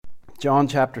John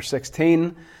chapter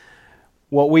 16.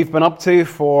 What we've been up to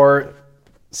for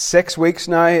 6 weeks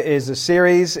now is a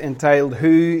series entitled,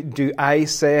 Who Do I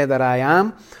Say That I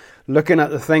Am? Looking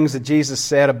at the things that Jesus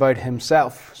said about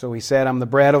himself. So he said, I'm the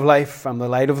bread of life, I'm the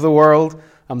light of the world,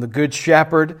 I'm the good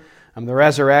shepherd, I'm the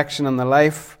resurrection and the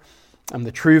life, I'm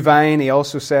the true vine. He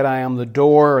also said, I am the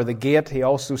door or the gate. He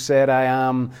also said, I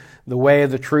am the way,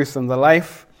 the truth, and the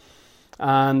life.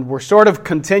 And we're sort of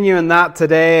continuing that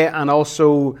today and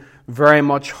also very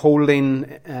much holding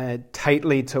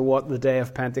tightly to what the day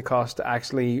of Pentecost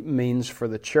actually means for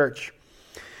the church.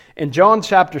 In John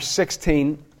chapter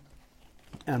 16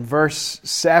 and verse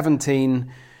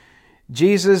 17,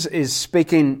 Jesus is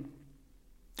speaking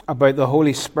about the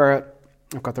Holy Spirit.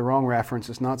 I've got the wrong reference.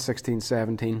 It's not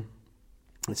 16:17.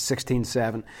 It's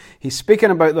 16:7. He's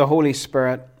speaking about the Holy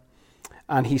Spirit,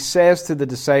 and he says to the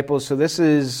disciples, so this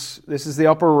is the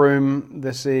upper room.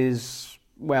 This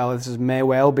may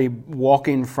well be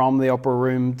walking from the upper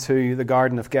room to the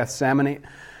Garden of Gethsemane.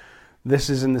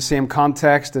 This is in the same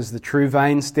context as the true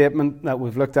vine statement that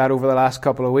we've looked at over the last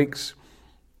couple of weeks.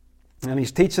 And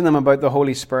he's teaching them about the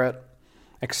Holy Spirit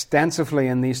extensively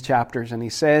in these chapters. And he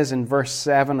says in verse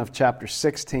 7 of chapter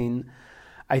 16,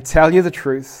 I tell you the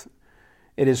truth,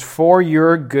 it is for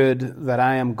your good that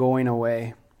I am going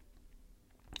away.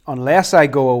 Unless I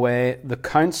go away, the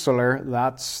Counselor,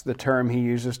 that's the term he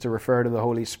uses to refer to the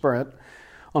Holy Spirit,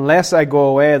 unless I go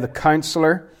away, the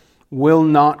Counselor will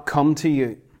not come to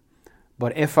you.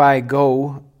 But if I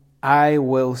go, I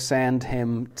will send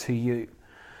him to you.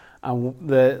 And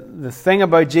the thing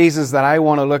about Jesus that I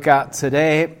want to look at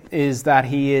today is that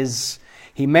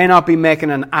he may not be making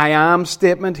an I am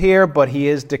statement here, but he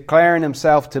is declaring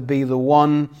himself to be the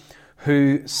one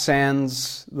who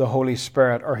sends the Holy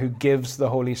Spirit, or who gives the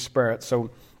Holy Spirit.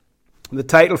 So the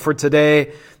title for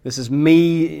today, this is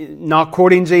me not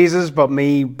quoting Jesus, but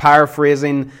me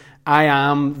paraphrasing, I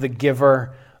am the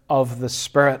giver of the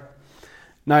Spirit.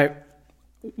 Now,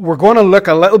 we're going to look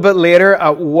a little bit later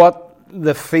at what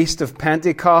the Feast of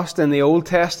Pentecost in the Old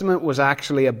Testament was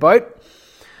actually about.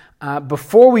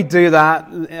 Before we do that,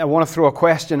 I want to throw a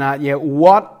question at you.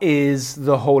 What is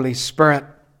the Holy Spirit?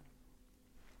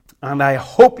 And I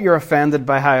hope you're offended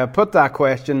by how I put that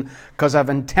question, because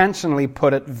I've intentionally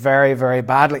put it very, very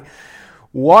badly.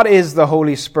 What is the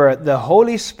Holy Spirit? The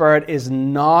Holy Spirit is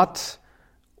not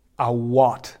a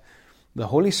what. The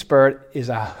Holy Spirit is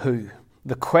a who.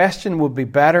 The question would be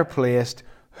better placed,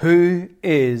 who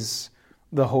is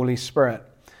the Holy Spirit?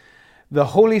 The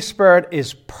Holy Spirit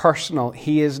is personal.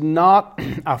 He is not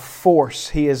a force.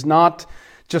 He is not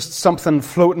just something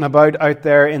floating about out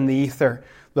there in the ether.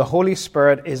 The Holy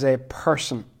Spirit is a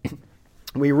person.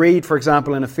 We read, for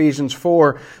example, in Ephesians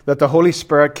 4, that the Holy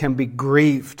Spirit can be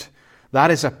grieved.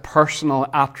 That is a personal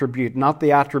attribute, not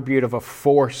the attribute of a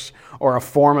force or a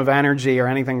form of energy or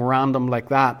anything random like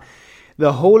that.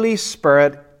 The Holy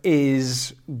Spirit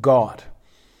is God.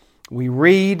 We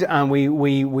read and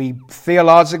we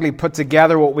theologically put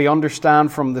together what we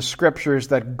understand from the Scriptures,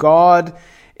 that God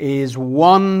is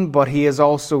one, but He is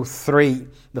also three.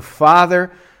 The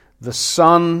Father, the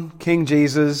Son, King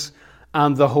Jesus,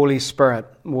 and the Holy Spirit,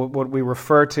 what we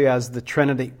refer to as the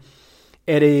Trinity.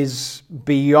 It is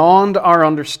beyond our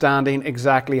understanding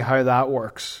exactly how that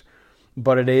works,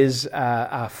 but it is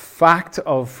a fact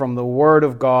from the Word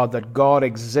of God that God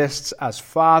exists as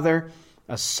Father,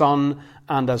 as Son,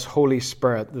 and as Holy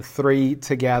Spirit, the three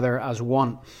together as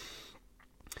one.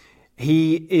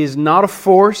 He is not a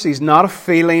force, He's not a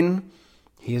feeling,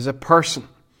 He is a person.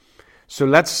 So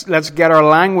let's get our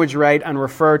language right and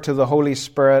refer to the Holy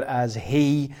Spirit as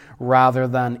He rather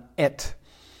than it.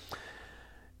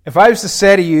 If I was to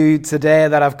say to you today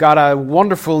that I've got a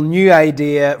wonderful new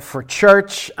idea for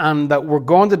church and that we're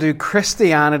going to do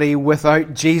Christianity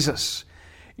without Jesus,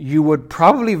 you would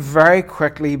probably very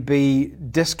quickly be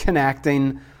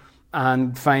disconnecting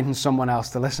and finding someone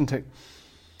else to listen to.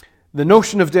 The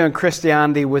notion of doing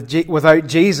Christianity without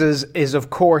Jesus is, of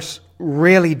course,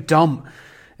 really dumb.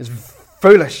 It's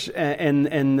foolish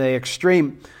in the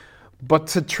extreme. But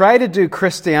to try to do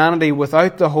Christianity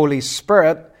without the Holy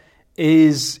Spirit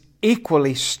is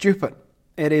equally stupid.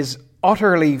 It is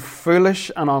utterly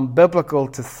foolish and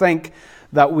unbiblical to think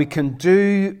that we can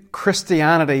do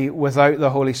Christianity without the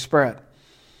Holy Spirit.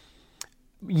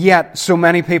 Yet, so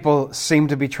many people seem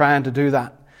to be trying to do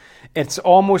that. It's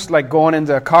almost like going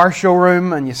into a car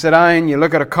showroom and you sit down, you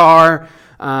look at a car,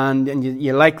 and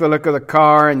you like the look of the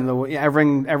car, and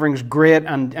everything's great,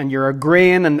 and you're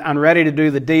agreeing and ready to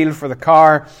do the deal for the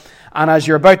car. And as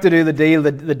you're about to do the deal,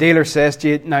 the dealer says to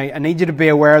you, now, I need you to be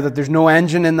aware that there's no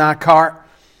engine in that car.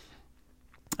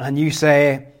 And you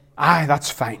say, that's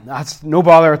fine. That's no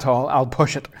bother at all. I'll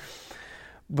push it.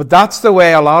 But that's the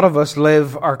way a lot of us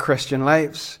live our Christian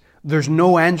lives. There's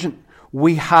no engine.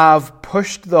 We have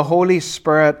pushed the Holy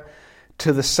Spirit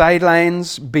to the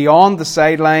sidelines, beyond the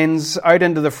sidelines, out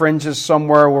into the fringes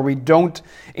somewhere where we don't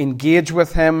engage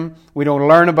with Him, we don't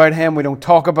learn about Him, we don't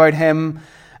talk about Him.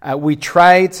 We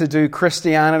try to do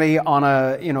Christianity on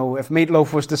a, if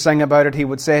Meatloaf was to sing about it, he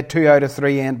would say 2 out of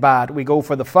 3 ain't bad. We go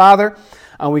for the Father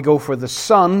and we go for the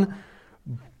Son,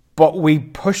 but we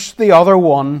push the other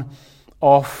one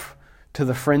off to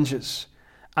the fringes.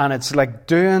 And it's like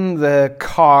doing the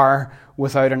car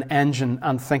without an engine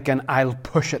and thinking, I'll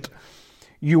push it.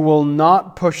 You will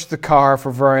not push the car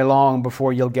for very long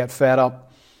before you'll get fed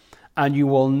up. And you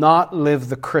will not live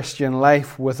the Christian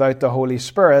life without the Holy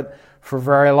Spirit for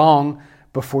very long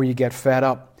before you get fed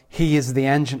up. He is the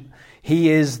engine. He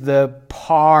is the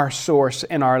power source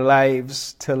in our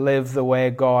lives to live the way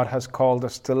God has called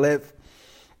us to live.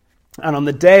 And on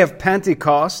the day of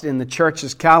Pentecost in the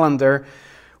church's calendar,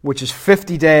 which is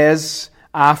 50 days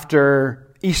after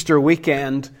Easter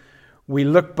weekend, we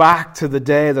look back to the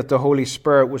day that the Holy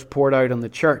Spirit was poured out on the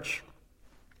church.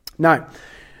 Now,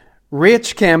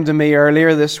 Rach came to me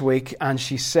earlier this week and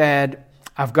she said,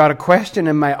 I've got a question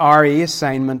in my RE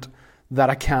assignment that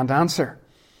I can't answer.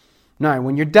 Now,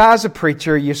 when your dad's a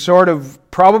preacher, you sort of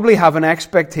probably have an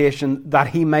expectation that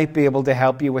he might be able to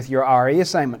help you with your RE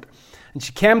assignment. And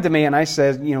she came to me and I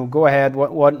said, go ahead,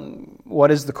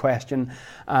 what is the question?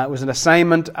 It was an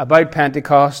assignment about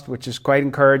Pentecost, which is quite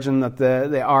encouraging that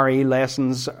the RE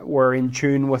lessons were in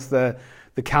tune with the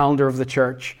calendar of the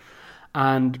church.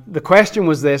 And the question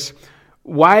was this: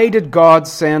 why did God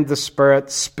send the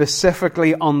Spirit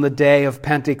specifically on the day of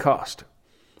Pentecost?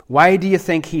 Why do you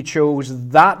think He chose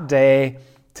that day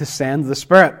to send the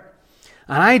Spirit?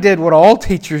 And I did what all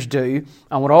teachers do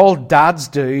and what all dads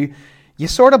do. You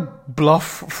sort of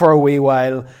bluff for a wee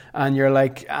while and you're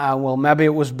like, well, maybe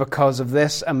it was because of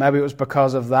this and maybe it was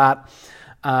because of that.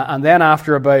 And then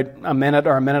after about a minute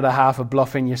or a minute and a half of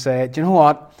bluffing, you say, do you know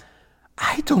what?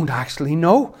 I don't actually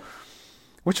know.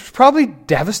 Which was probably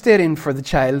devastating for the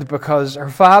child because her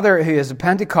father, who is a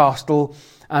Pentecostal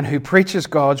and who preaches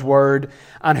God's Word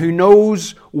and who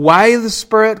knows why the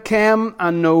Spirit came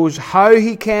and knows how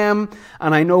He came,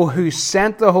 and I know who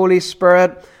sent the Holy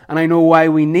Spirit, and I know why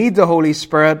we need the Holy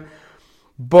Spirit.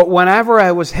 But whenever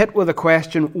I was hit with a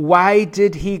question, why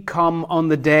did He come on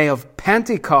the day of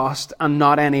Pentecost and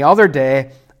not any other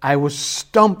day, I was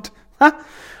stumped.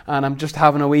 And I'm just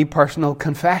having a wee personal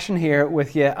confession here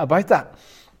with you about that.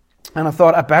 And I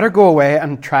thought I better go away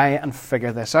and try and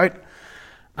figure this out.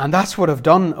 And that's what I've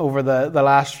done over the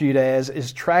last few days,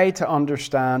 is try to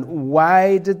understand,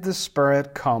 why did the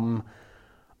Spirit come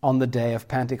on the day of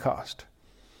Pentecost?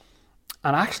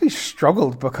 And I actually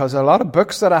struggled because a lot of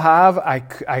books that I have,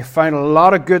 I found a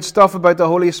lot of good stuff about the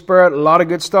Holy Spirit, a lot of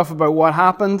good stuff about what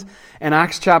happened in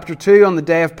Acts chapter 2 on the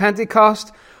day of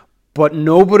Pentecost, but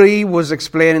nobody was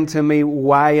explaining to me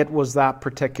why it was that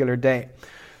particular day.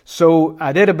 So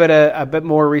I did a bit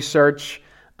more research,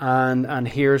 and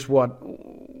here's what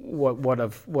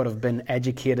I've been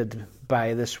educated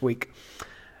by this week.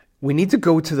 We need to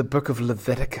go to the book of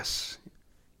Leviticus.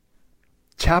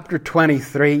 Chapter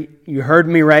 23, you heard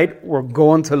me right, we're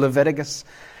going to Leviticus.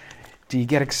 Do you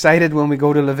get excited when we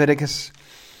go to Leviticus?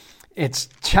 It's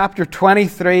chapter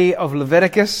 23 of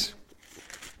Leviticus.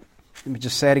 Let me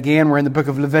just say it again, we're in the book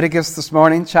of Leviticus this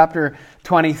morning, chapter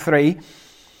 23.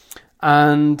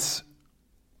 And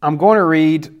I'm going to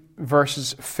read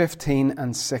verses 15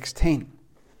 and 16.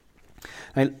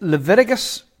 Now,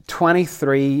 Leviticus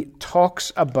 23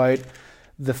 talks about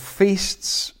the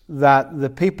feasts that the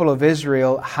people of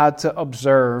Israel had to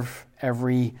observe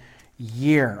every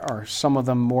year, or some of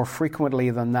them more frequently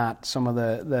than that, some of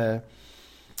the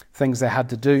things they had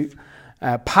to do.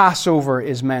 Passover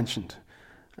is mentioned,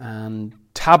 and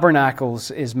Tabernacles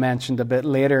is mentioned a bit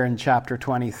later in chapter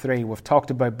 23. We've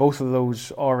talked about both of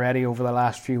those already over the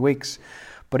last few weeks.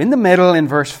 But in the middle, in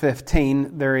verse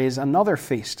 15, there is another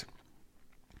feast.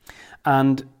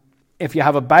 And if you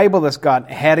have a Bible that's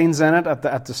got headings in it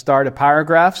at the start of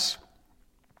paragraphs,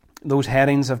 those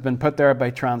headings have been put there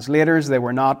by translators. They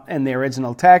were not in the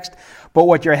original text. But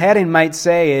what your heading might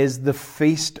say is the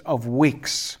Feast of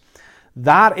Weeks.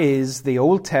 That is the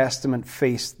Old Testament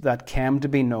feast that came to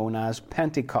be known as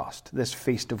Pentecost, this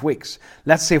Feast of Weeks.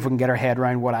 Let's see if we can get our head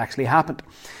around what actually happened.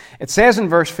 It says in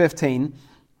verse 15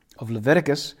 of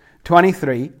Leviticus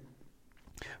 23,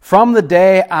 "From the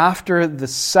day after the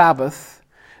Sabbath,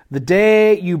 the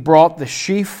day you brought the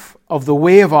sheaf of the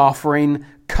wave offering,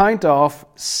 count off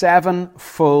 7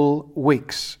 full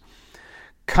weeks.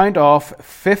 count off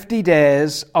 50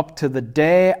 days up to the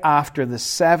day after the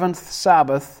 7th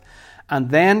Sabbath, and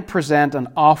then present an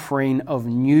offering of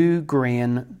new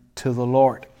grain to the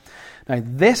Lord. Now,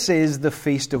 this is the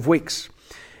Feast of Weeks.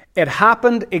 It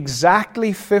happened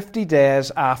exactly 50 days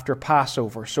after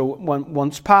Passover. So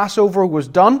once Passover was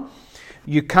done,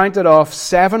 you counted off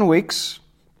 7 weeks.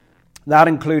 That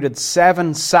included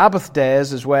 7 Sabbath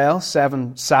days as well,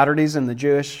 7 Saturdays in the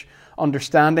Jewish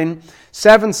understanding,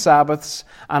 7 Sabbaths,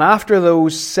 and after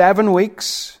those 7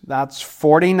 weeks, that's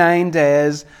 49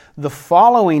 days, the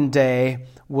following day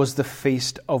was the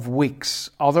Feast of Weeks,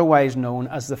 otherwise known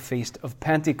as the Feast of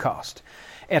Pentecost.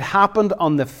 It happened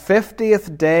on the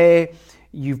 50th day.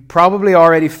 You've probably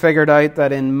already figured out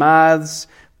that in maths,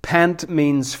 pent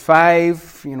means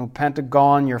 5,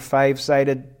 pentagon, your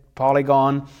 5-sided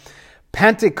polygon.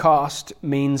 Pentecost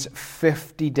means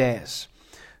 50 days.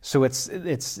 So it's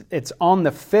on the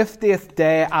 50th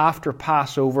day after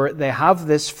Passover. They have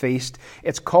this feast.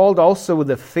 It's called also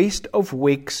the Feast of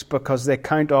Weeks because they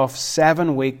count off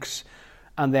 7 weeks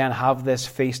and then have this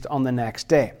feast on the next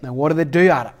day. Now, what do they do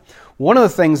at it? One of the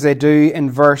things they do in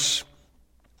verse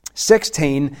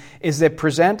 16 is they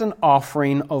present an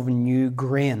offering of new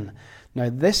grain. Now,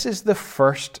 this is the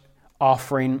first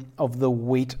offering of the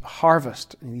wheat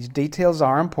harvest. These details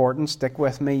are important. Stick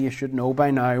with me. You should know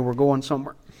by now. We're going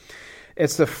somewhere.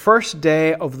 It's the first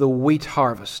day of the wheat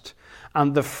harvest,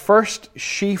 and the first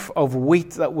sheaf of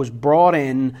wheat that was brought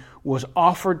in was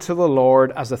offered to the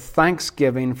Lord as a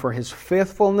thanksgiving for His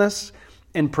faithfulness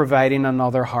in providing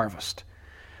another harvest.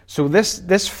 So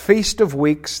this Feast of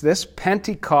Weeks, this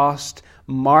Pentecost,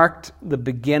 marked the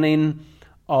beginning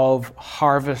of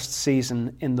harvest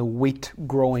season in the wheat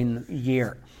growing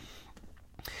year.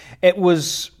 It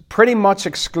was pretty much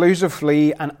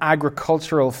exclusively an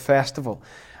agricultural festival.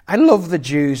 I love the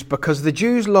Jews because the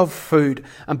Jews love food.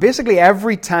 And basically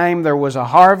every time there was a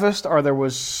harvest or there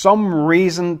was some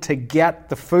reason to get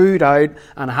the food out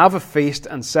and have a feast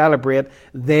and celebrate,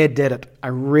 they did it. I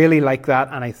really like that,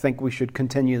 and I think we should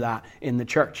continue that in the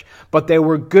church. But they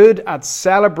were good at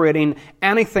celebrating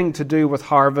anything to do with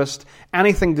harvest,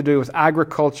 anything to do with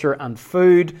agriculture and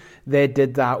food. They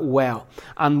did that well.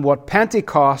 And what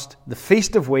Pentecost, the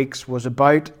Feast of Weeks, was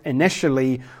about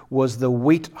initially was the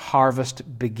wheat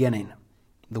harvest beginning.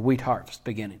 The wheat harvest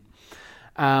beginning.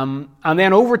 And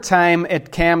then over time,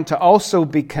 it came to also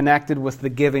be connected with the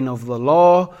giving of the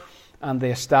law and the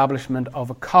establishment of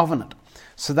a covenant.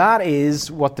 So that is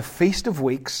what the Feast of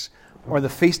Weeks, or the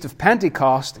Feast of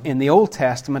Pentecost in the Old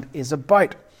Testament, is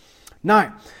about.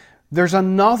 Now, there's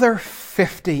another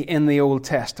 50 in the Old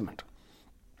Testament.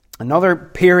 Another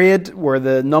period where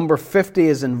the number 50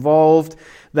 is involved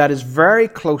that is very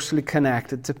closely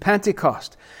connected to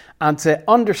Pentecost. And to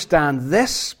understand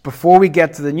this, before we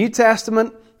get to the New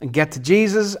Testament and get to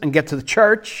Jesus and get to the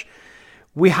church,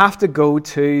 we have to go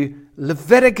to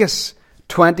Leviticus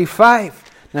 25.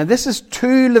 Now, this is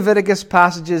 2 Leviticus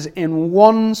passages in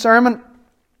one sermon.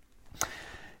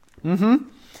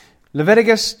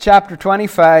 Leviticus chapter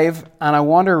 25, and I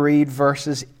want to read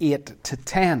verses 8 to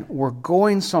 10. We're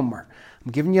going somewhere.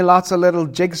 I'm giving you lots of little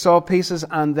jigsaw pieces,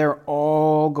 and they're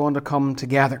all going to come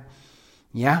together.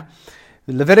 Yeah?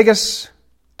 Leviticus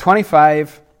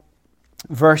 25,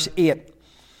 verse 8.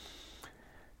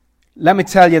 Let me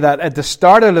tell you that at the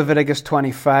start of Leviticus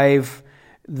 25,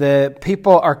 the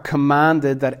people are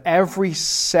commanded that every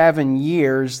 7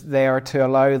 years they are to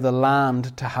allow the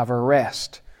land to have a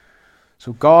rest.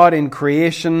 So God in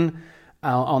creation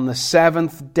on the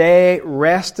 7th day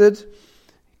rested,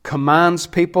 commands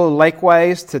people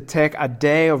likewise to take a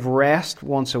day of rest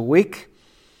once a week,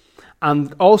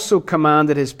 and also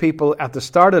commanded His people at the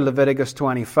start of Leviticus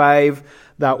 25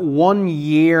 that 1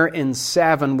 year in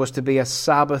 7 was to be a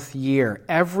Sabbath year.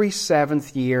 Every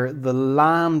 7th year the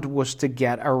land was to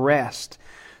get a rest.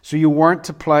 So you weren't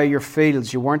to plow your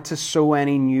fields, you weren't to sow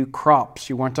any new crops,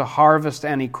 you weren't to harvest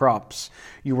any crops.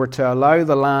 You were to allow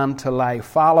the land to lie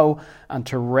fallow and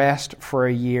to rest for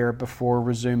a year before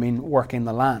resuming working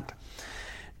the land.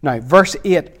 Now, verse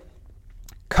 8,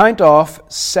 count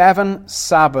off 7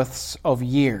 Sabbaths of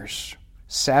years,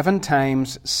 7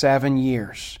 times 7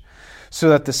 years, so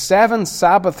that the 7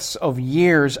 Sabbaths of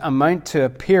years amount to a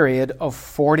period of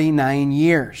 49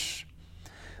 years.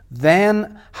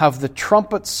 Then have the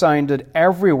trumpet sounded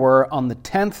everywhere on the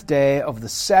 10th day of the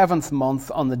 7th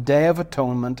month on the Day of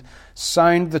Atonement.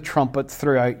 Sound the trumpet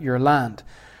throughout your land.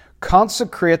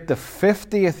 Consecrate the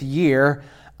 50th year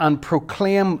and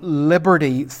proclaim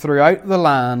liberty throughout the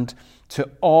land to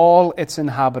all its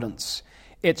inhabitants.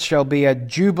 It shall be a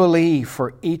jubilee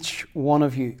for each one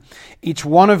of you. Each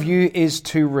one of you is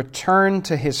to return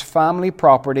to his family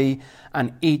property,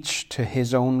 and each to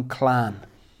his own clan.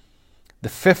 The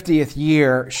 50th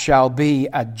year shall be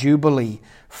a jubilee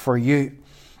for you.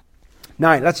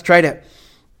 Now, let's try to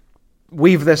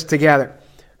weave this together.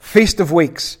 Feast of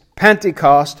Weeks,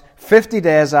 Pentecost, 50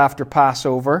 days after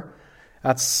Passover.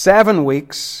 That's 7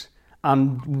 weeks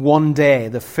and 1 day,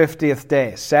 the 50th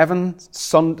day. 7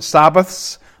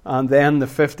 Sabbaths, and then the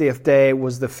 50th day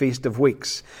was the Feast of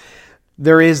Weeks.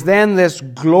 There is then this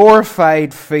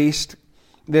glorified feast,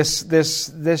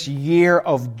 this year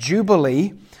of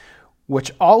Jubilee,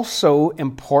 which also,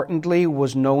 importantly,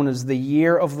 was known as the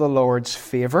year of the Lord's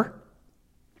favour.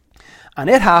 And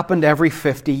it happened every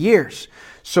 50 years.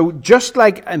 So just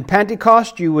like in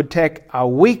Pentecost, you would take a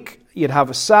week, you'd have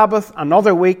a Sabbath,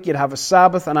 another week, you'd have a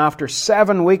Sabbath, and after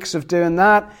 7 weeks of doing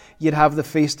that, you'd have the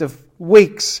Feast of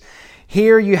Weeks.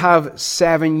 Here you have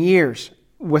 7 years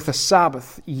with a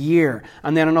Sabbath year,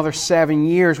 and then another 7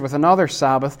 years with another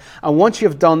Sabbath. And once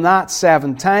you've done that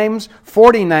 7 times,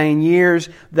 49 years,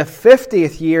 the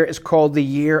 50th year is called the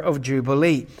year of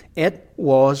Jubilee. It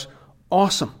was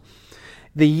awesome.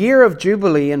 The year of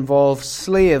Jubilee involves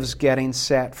slaves getting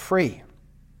set free,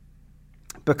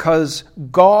 because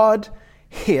God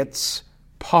hates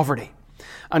poverty.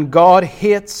 And God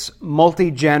hates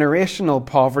multi-generational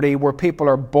poverty, where people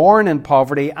are born in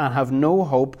poverty and have no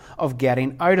hope of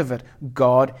getting out of it.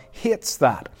 God hates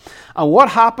that. And what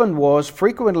happened was,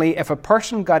 frequently, if a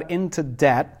person got into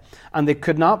debt and they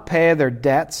could not pay their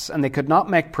debts and they could not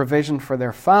make provision for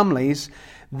their families,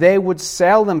 they would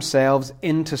sell themselves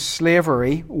into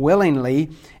slavery willingly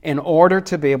in order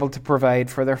to be able to provide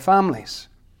for their families.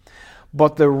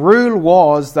 But the rule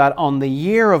was that on the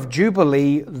year of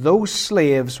Jubilee, those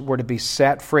slaves were to be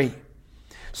set free.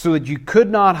 So that you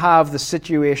could not have the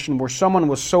situation where someone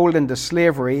was sold into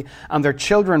slavery and their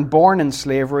children born in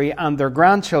slavery and their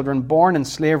grandchildren born in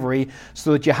slavery,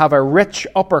 so that you have a rich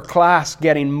upper class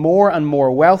getting more and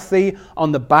more wealthy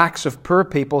on the backs of poor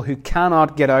people who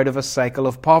cannot get out of a cycle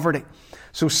of poverty.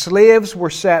 So slaves were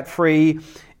set free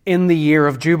in the year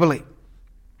of Jubilee.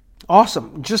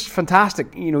 Awesome. Just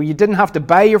fantastic. You didn't have to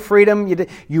buy your freedom.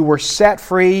 You were set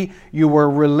free. You were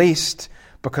released,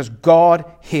 because God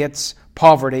hates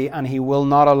poverty and He will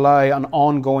not allow an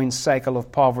ongoing cycle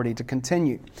of poverty to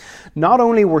continue. Not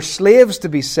only were slaves to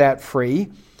be set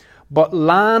free, but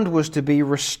land was to be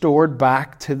restored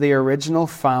back to the original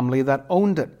family that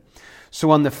owned it.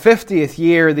 So on the 50th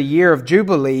year, the year of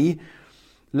Jubilee,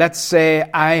 let's say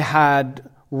I had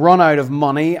run out of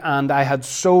money and I had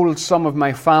sold some of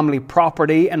my family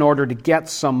property in order to get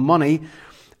some money.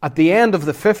 At the end of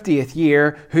the 50th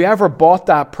year, whoever bought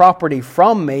that property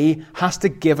from me has to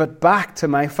give it back to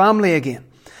my family again.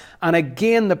 And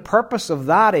again, the purpose of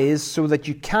that is so that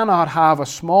you cannot have a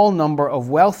small number of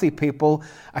wealthy people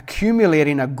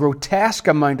accumulating a grotesque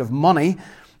amount of money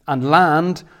and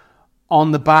land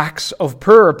on the backs of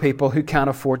poorer people who can't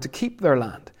afford to keep their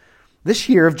land. This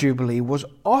year of Jubilee was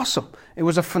awesome. It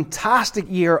was a fantastic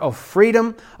year of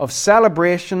freedom, of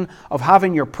celebration, of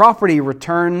having your property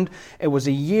returned. It was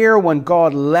a year when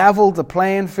God leveled the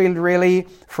playing field, really,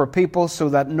 for people so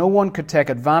that no one could take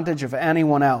advantage of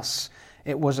anyone else.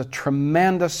 It was a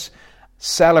tremendous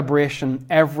celebration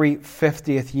every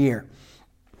 50th year.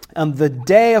 And the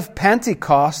day of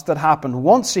Pentecost that happened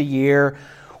once a year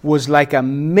was like a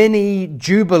mini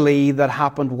Jubilee that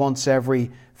happened once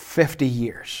every 50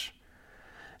 years.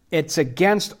 It's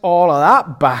against all of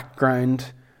that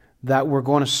background that we're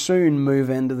going to soon move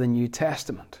into the New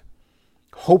Testament.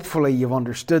 Hopefully you've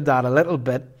understood that a little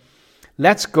bit.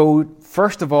 Let's go,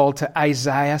 first of all, to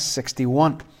Isaiah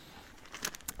 61.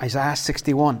 Isaiah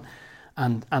 61.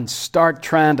 And start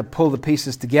trying to pull the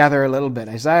pieces together a little bit.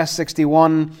 Isaiah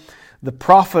 61, the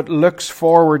prophet looks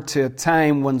forward to a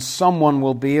time when someone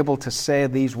will be able to say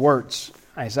these words.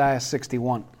 Isaiah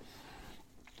 61.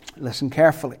 Listen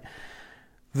carefully.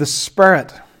 The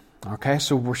Spirit. Okay,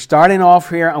 so we're starting off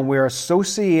here and we're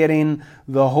associating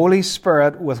the Holy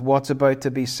Spirit with what's about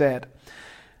to be said.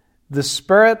 The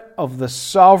Spirit of the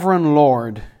Sovereign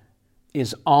Lord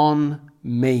is on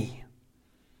me,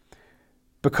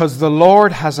 because the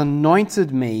Lord has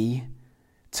anointed me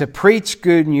to preach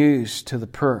good news to the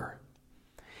poor.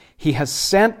 He has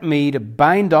sent me to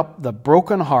bind up the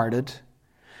brokenhearted,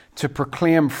 to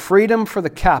proclaim freedom for the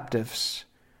captives,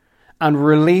 and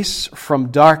release from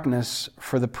darkness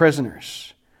for the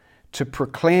prisoners, to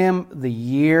proclaim the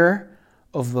year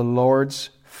of the Lord's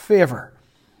favor.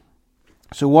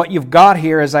 So what you've got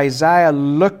here is Isaiah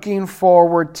looking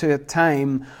forward to a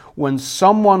time when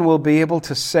someone will be able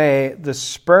to say, the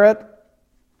Spirit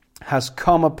has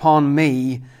come upon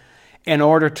me in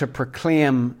order to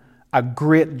proclaim a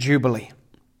great jubilee,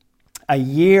 a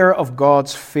year of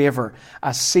God's favor,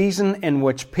 a season in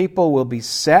which people will be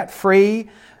set free,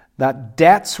 that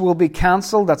debts will be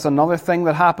cancelled. That's another thing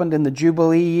that happened in the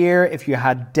Jubilee year. If you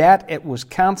had debt, it was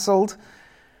cancelled.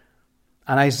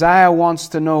 And Isaiah wants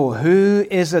to know, who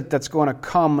is it that's going to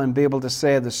come and be able to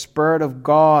say, the Spirit of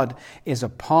God is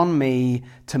upon me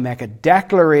to make a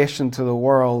declaration to the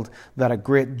world that a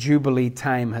great Jubilee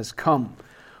time has come?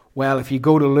 Well, if you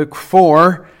go to Luke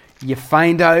 4, you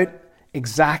find out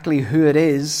exactly who it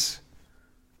is,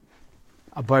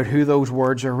 about who those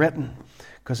words are written.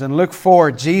 Because in Luke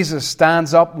 4, Jesus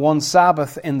stands up one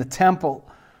Sabbath in the temple,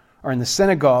 or in the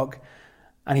synagogue,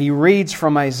 and he reads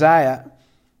from Isaiah.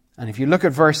 And if you look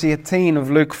at verse 18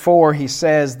 of Luke 4, he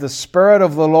says, "The Spirit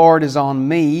of the Lord is on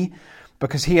me,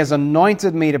 because he has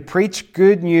anointed me to preach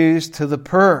good news to the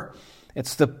poor."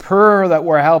 It's the poor that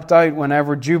were helped out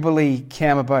whenever Jubilee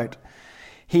came about.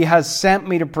 "He has sent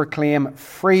me to proclaim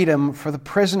freedom for the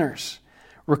prisoners,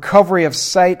 recovery of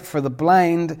sight for the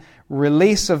blind,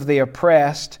 release of the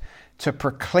oppressed, to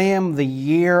proclaim the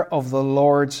year of the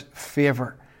Lord's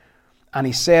favor." And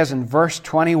he says in verse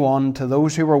 21 to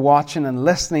those who were watching and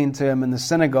listening to him in the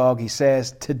synagogue, he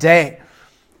says, today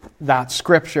that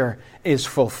scripture is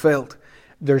fulfilled.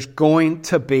 There's going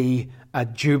to be a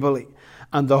jubilee.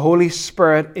 And the Holy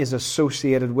Spirit is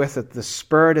associated with it. The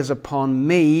Spirit is upon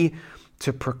me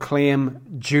to proclaim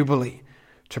jubilee,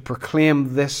 to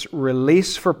proclaim this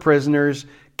release for prisoners,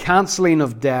 cancelling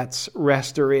of debts,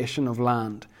 restoration of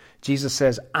land. Jesus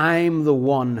says, I'm the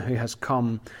one who has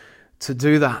come to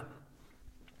do that.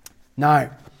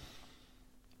 Now,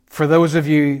 for those of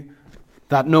you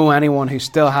that know anyone who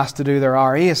still has to do their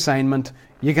RE assignment,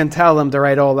 you can tell them to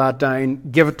write all that down,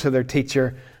 give it to their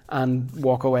teacher, and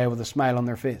walk away with a smile on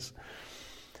their face.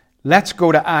 Let's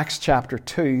go to Acts chapter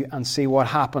 2 and see what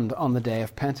happened on the day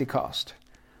of Pentecost.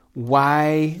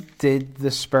 Why did the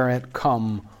Spirit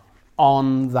come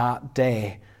on that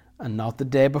day and not the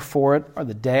day before it or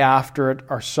the day after it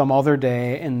or some other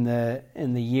day in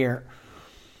the year?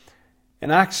 In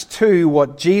Acts 2,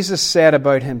 what Jesus said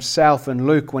about himself in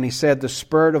Luke when he said, the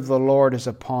Spirit of the Lord is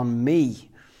upon me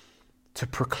to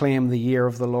proclaim the year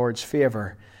of the Lord's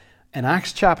favour. In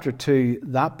Acts chapter 2,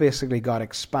 that basically got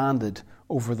expanded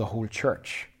over the whole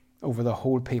church, over the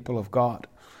whole people of God.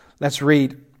 Let's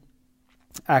read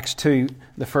Acts 2,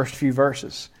 the first few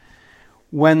verses.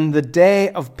 When the day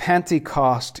of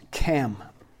Pentecost came,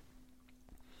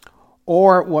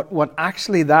 or what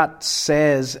actually that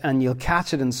says, and you'll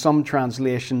catch it in some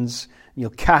translations, you'll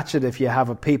catch it if you have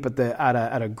a peep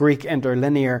at a Greek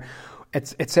interlinear,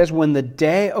 it says when the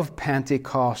day of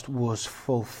Pentecost was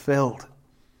fulfilled.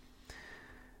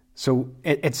 So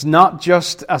it's not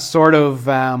just a sort of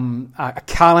a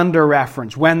calendar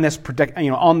reference when this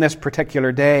on this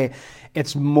particular day.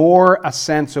 It's more a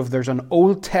sense of there's an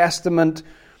Old Testament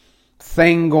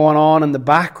thing going on in the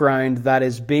background that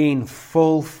is being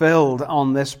fulfilled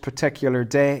on this particular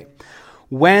day.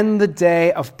 When the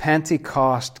day of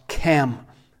Pentecost came,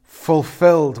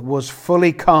 fulfilled, was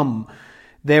fully come,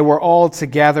 they were all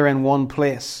together in one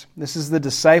place. This is the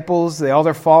disciples, the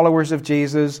other followers of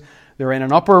Jesus. They're in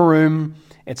an upper room.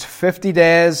 It's 50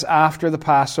 days after the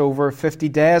Passover, 50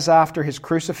 days after his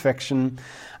crucifixion,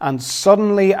 and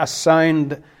suddenly a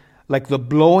sound like the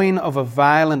blowing of a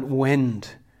violent wind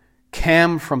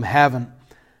came from heaven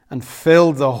and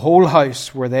filled the whole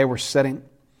house where they were sitting.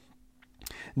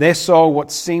 They saw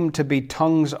what seemed to be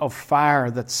tongues of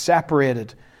fire that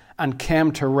separated and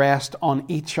came to rest on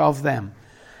each of them.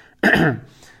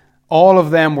 All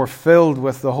of them were filled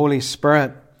with the Holy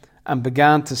Spirit and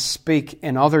began to speak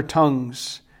in other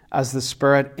tongues as the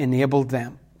Spirit enabled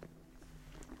them.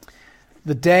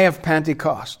 The day of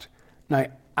Pentecost. Now,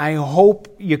 I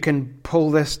hope you can pull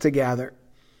this together.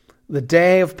 The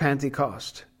day of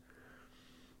Pentecost.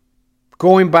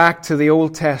 Going back to the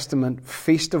Old Testament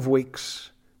Feast of Weeks,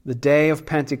 the day of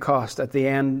Pentecost at the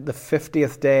end, the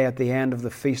 50th day at the end of the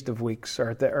Feast of Weeks,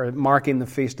 or marking the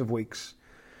Feast of Weeks.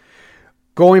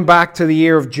 Going back to the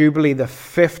year of Jubilee, the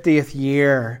 50th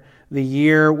year, the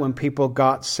year when people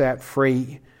got set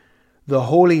free. The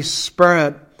Holy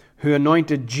Spirit who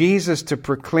anointed Jesus to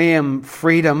proclaim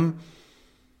freedom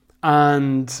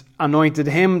and anointed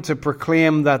him to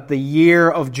proclaim that the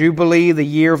year of Jubilee, the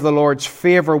year of the Lord's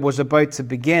favour, was about to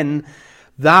begin.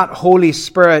 That Holy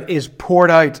Spirit is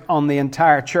poured out on the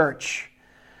entire church.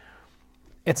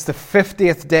 It's the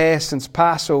 50th day since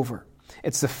Passover.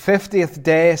 It's the 50th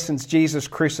day since Jesus'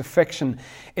 crucifixion.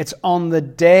 It's on the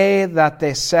day that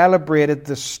they celebrated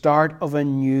the start of a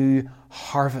new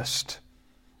harvest.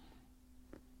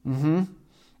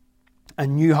 a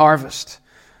new harvest.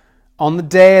 On the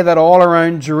day that all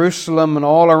around Jerusalem and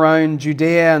all around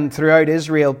Judea and throughout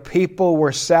Israel, people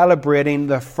were celebrating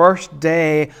the first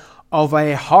day of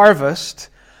a harvest,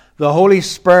 the Holy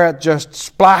Spirit just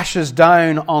splashes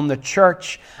down on the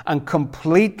church and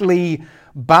completely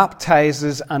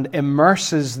baptizes and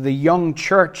immerses the young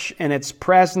church in its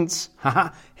presence,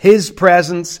 His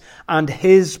presence and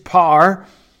His power.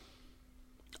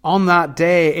 On that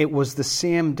day, it was the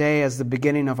same day as the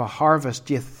beginning of a harvest.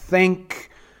 Do you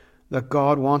think that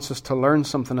God wants us to learn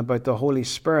something about the Holy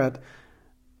Spirit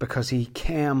because He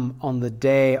came on the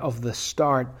day of the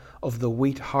start of the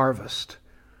wheat harvest?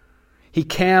 He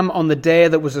came on the day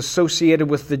that was associated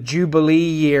with the Jubilee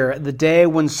year, the day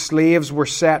when slaves were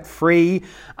set free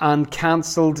and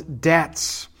cancelled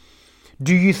debts.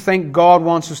 Do you think God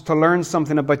wants us to learn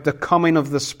something about the coming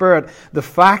of the Spirit? The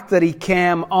fact that He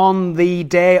came on the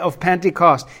day of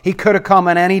Pentecost. He could have come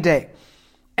on any day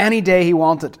He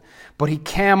wanted. But He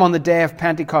came on the day of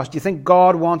Pentecost. Do you think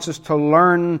God wants us to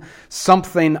learn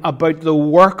something about the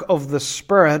work of the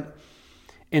Spirit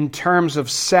in terms of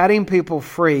setting people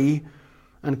free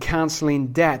and cancelling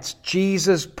debts?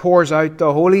 Jesus pours out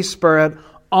the Holy Spirit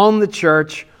on the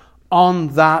church on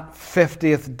that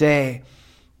 50th day.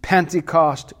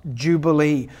 Pentecost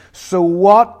Jubilee. So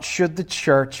what should the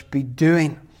church be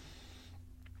doing?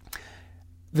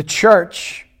 The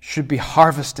church should be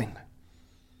harvesting.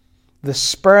 The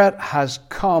Spirit has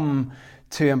come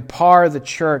to empower the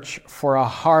church for a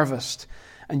harvest.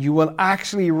 And you will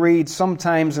actually read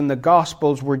sometimes in the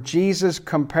Gospels where Jesus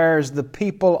compares the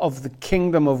people of the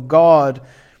kingdom of God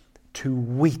to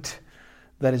wheat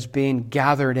that is being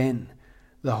gathered in.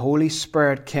 The Holy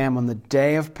Spirit came on the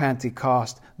day of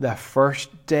Pentecost, the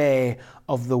first day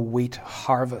of the wheat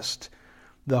harvest.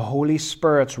 The Holy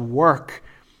Spirit's work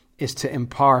is to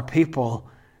empower people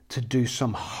to do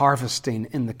some harvesting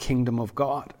in the kingdom of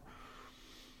God.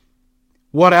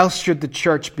 What else should the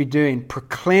church be doing?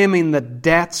 Proclaiming that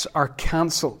debts are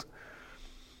cancelled.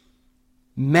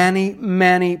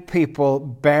 Many people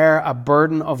bear a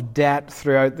burden of debt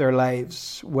throughout their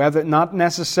lives, whether not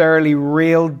necessarily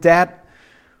real debt,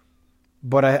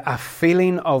 but a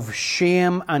feeling of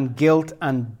shame and guilt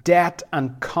and debt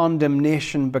and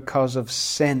condemnation because of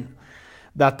sin.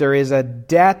 That there is a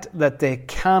debt that they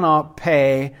cannot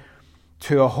pay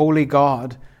to a holy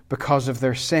God because of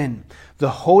their sin. The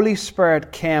Holy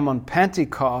Spirit came on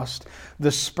Pentecost.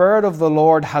 The Spirit of the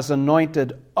Lord has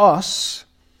anointed us.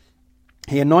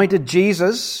 He anointed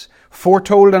Jesus,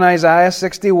 foretold in Isaiah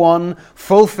 61,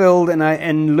 fulfilled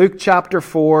in Luke chapter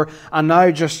 4, and now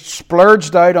just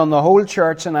splurged out on the whole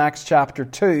church in Acts chapter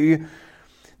 2.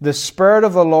 The Spirit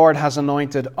of the Lord has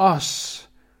anointed us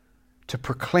to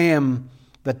proclaim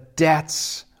that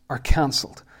debts are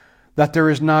cancelled, that there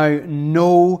is now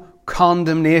no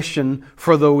condemnation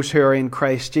for those who are in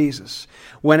Christ Jesus.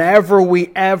 Whenever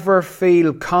we ever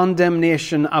feel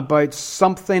condemnation about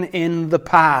something in the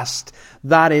past,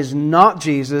 that is not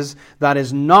Jesus, that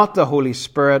is not the Holy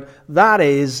Spirit, that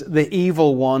is the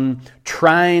evil one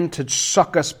trying to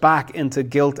suck us back into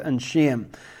guilt and shame.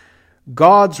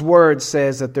 God's Word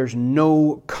says that there's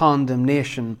no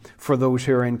condemnation for those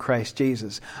who are in Christ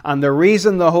Jesus. And the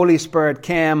reason the Holy Spirit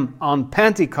came on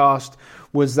Pentecost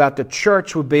was that the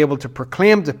church would be able to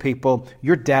proclaim to people,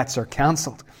 your debts are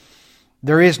cancelled.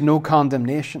 There is no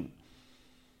condemnation.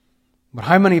 But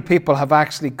how many people have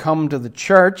actually come to the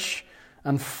church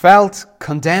and felt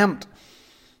condemned?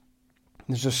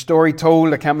 There's a story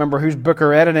told, I can't remember whose book I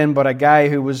read it in, but a guy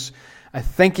who was, I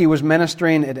think he was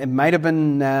ministering, it might have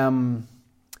been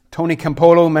Tony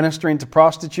Campolo ministering to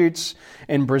prostitutes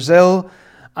in Brazil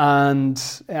and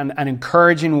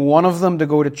encouraging one of them to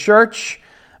go to church.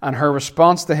 And her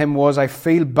response to him was, I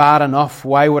feel bad enough.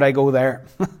 Why would I go there?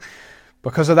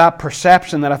 Because of that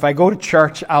perception that if I go to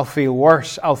church, I'll feel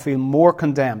worse. I'll feel more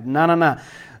condemned.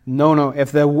 No.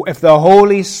 If the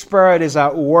Holy Spirit is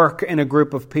at work in a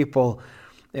group of people,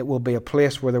 it will be a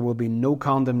place where there will be no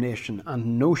condemnation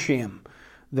and no shame.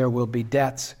 There will be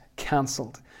debts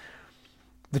cancelled.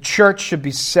 The church should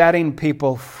be setting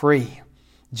people free.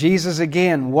 Jesus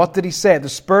again, what did He say? The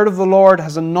Spirit of the Lord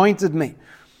has anointed me.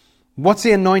 What's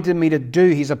He anointed me to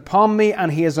do? He's upon me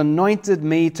and He has anointed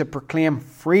me to proclaim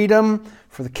freedom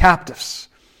for the captives.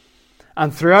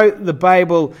 And throughout the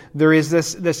Bible, there is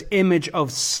this image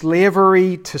of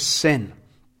slavery to sin.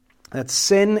 That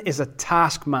sin is a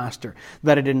taskmaster,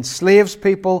 that it enslaves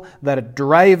people, that it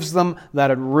drives them,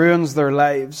 that it ruins their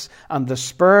lives. And the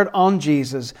Spirit on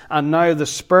Jesus, and now the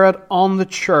Spirit on the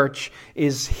church,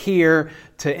 is here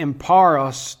to empower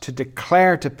us to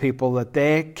declare to people that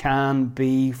they can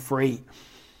be free.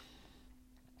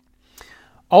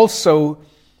 Also,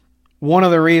 One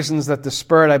of the reasons that the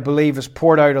Spirit, I believe, is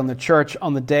poured out on the church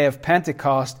on the day of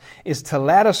Pentecost is to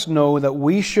let us know that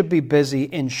we should be busy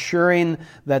ensuring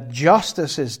that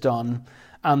justice is done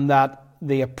and that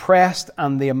the oppressed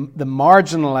and the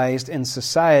marginalized in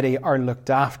society are looked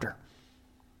after.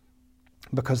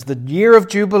 Because the year of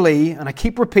Jubilee, and I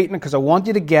keep repeating it because I want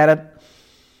you to get it,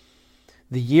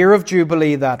 the year of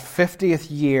Jubilee, that 50th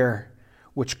year,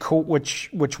 which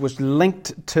was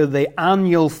linked to the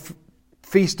annual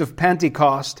Feast of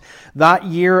Pentecost, that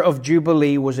year of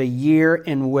Jubilee was a year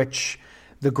in which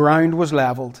the ground was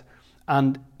leveled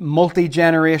and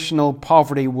multi-generational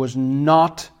poverty was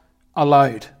not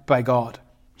allowed by God.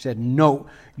 He said, no,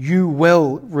 you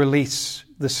will release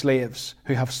the slaves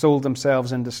who have sold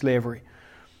themselves into slavery.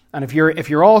 And if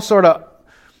you're all sort of,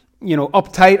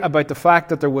 uptight about the fact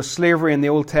that there was slavery in the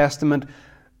Old Testament,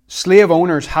 slave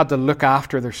owners had to look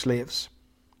after their slaves.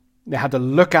 They had to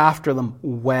look after them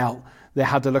well. They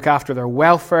had to look after their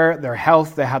welfare, their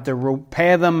health. They had to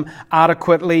pay them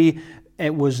adequately.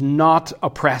 It was not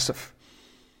oppressive.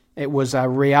 It was a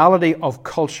reality of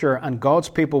culture, and God's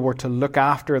people were to look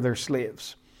after their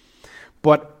slaves.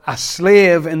 But a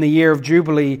slave in the year of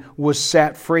Jubilee was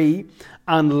set free,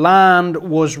 and land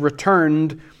was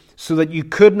returned so that you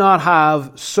could not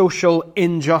have social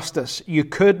injustice. You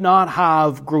could not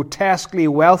have grotesquely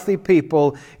wealthy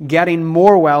people getting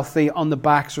more wealthy on the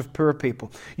backs of poor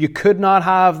people. You could not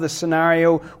have the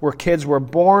scenario where kids were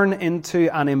born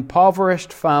into an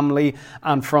impoverished family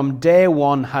and from day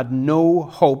one had no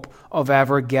hope of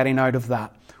ever getting out of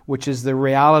that, which is the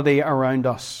reality around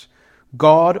us.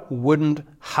 God wouldn't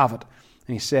have it.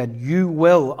 And He said, you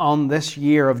will, on this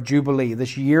year of Jubilee,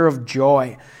 this year of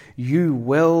joy, you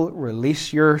will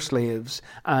release your slaves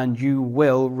and you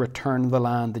will return the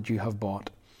land that you have bought.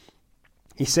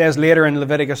 He says later in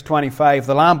Leviticus 25,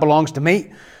 the land belongs to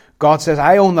me. God says,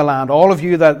 I own the land. All of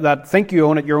you that think you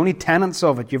own it, you're only tenants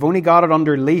of it. You've only got it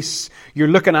under lease. You're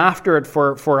looking after it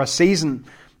for a season,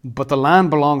 but the land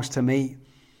belongs to me.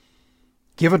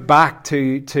 Give it back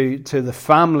to the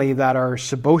family that are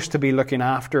supposed to be looking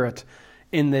after it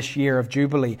in this year of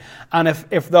Jubilee. And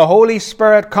if the Holy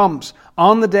Spirit comes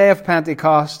on the day of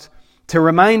Pentecost to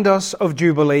remind us of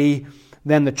Jubilee,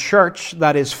 then the church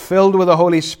that is filled with the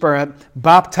Holy Spirit,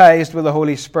 baptized with the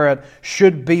Holy Spirit,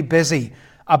 should be busy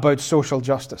about social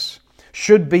justice,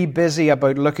 should be busy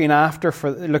about looking after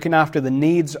the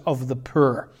needs of the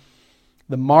poor,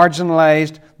 the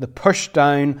marginalized, the pushed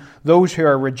down, those who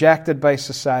are rejected by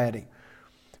society.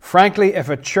 Frankly,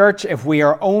 if we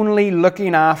are only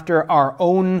looking after our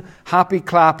own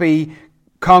happy-clappy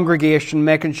congregation,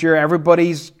 making sure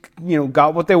everybody's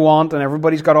got what they want and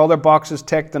everybody's got all their boxes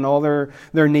ticked and all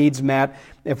their needs met,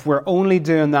 if we're only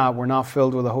doing that, we're not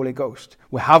filled with the Holy Ghost.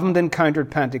 We haven't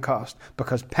encountered Pentecost,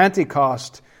 because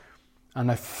Pentecost and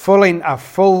a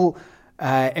full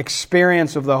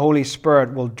experience of the Holy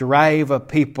Spirit will drive a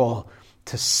people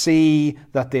to see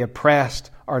that the oppressed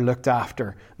are looked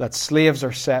after, that slaves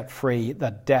are set free,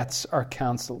 that debts are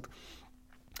cancelled.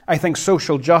 I think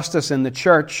social justice in the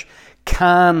church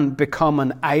can become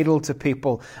an idol to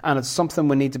people, and it's something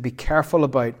we need to be careful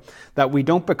about, that we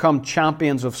don't become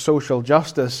champions of social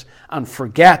justice and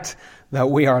forget that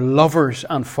we are lovers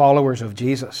and followers of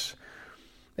Jesus.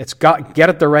 Get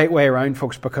it the right way around,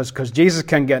 folks, because Jesus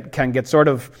can get sort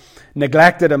of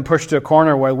neglected and pushed to a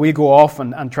corner while we go off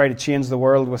and try to change the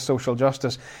world with social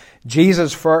justice.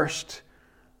 Jesus first,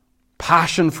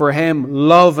 passion for Him,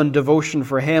 love and devotion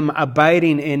for Him,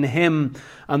 abiding in Him,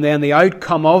 and then the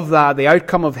outcome of that, the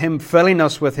outcome of Him filling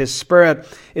us with His Spirit,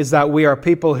 is that we are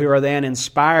people who are then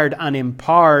inspired and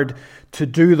empowered to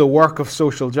do the work of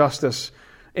social justice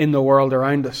in the world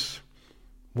around us.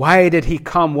 Why did He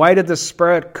come? Why did the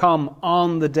Spirit come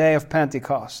on the day of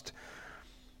Pentecost?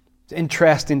 It's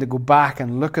interesting to go back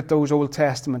and look at those Old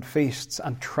Testament feasts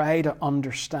and try to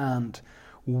understand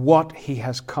what He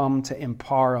has come to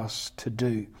empower us to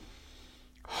do.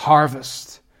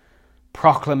 Harvest,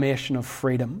 proclamation of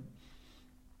freedom.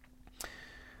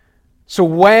 So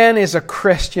when is a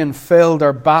Christian filled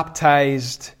or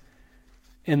baptized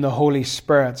in the Holy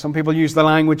Spirit? Some people use the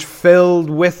language filled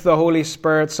with the Holy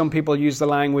Spirit. Some people use the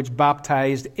language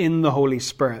baptized in the Holy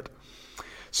Spirit.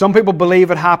 Some people believe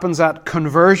it happens at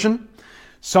conversion.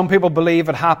 Some people believe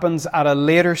it happens at a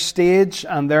later stage,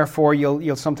 and therefore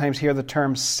you'll sometimes hear the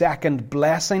term second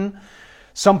blessing.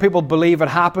 Some people believe it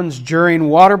happens during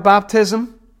water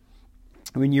baptism.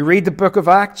 When you read the book of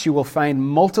Acts, you will find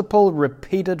multiple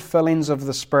repeated fillings of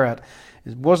the Spirit.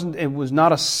 It was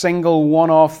not a single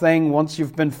one-off thing. Once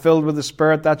you've been filled with the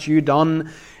Spirit, that's you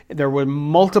done. There were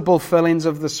multiple fillings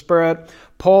of the Spirit.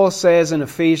 Paul says in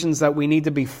Ephesians that we need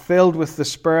to be filled with the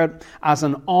Spirit as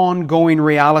an ongoing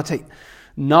reality,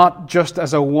 not just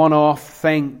as a one-off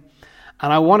thing.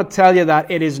 And I want to tell you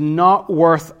that it is not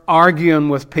worth arguing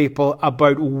with people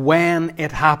about when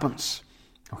it happens.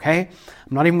 Okay?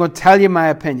 I'm not even going to tell you my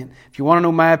opinion. If you want to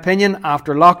know my opinion,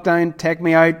 after lockdown, take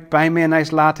me out, buy me a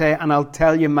nice latte, and I'll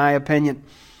tell you my opinion.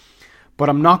 But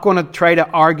I'm not going to try to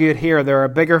argue it here. There are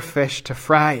bigger fish to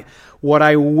fry. What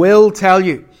I will tell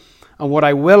you, and what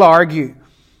I will argue,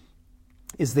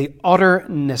 is the utter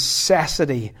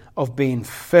necessity of being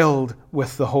filled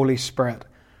with the Holy Spirit.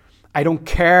 I don't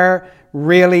care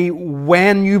really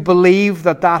when you believe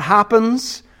that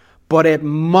happens, but it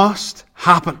must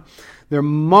happen. There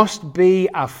must be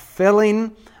a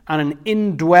filling and an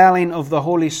indwelling of the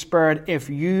Holy Spirit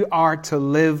if you are to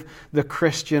live the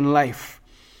Christian life.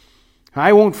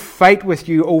 I won't fight with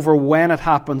you over when it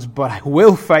happens, but I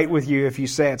will fight with you if you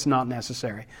say it's not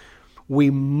necessary. We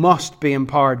must be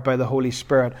empowered by the Holy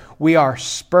Spirit. We are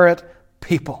Spirit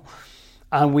people,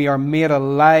 and we are made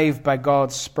alive by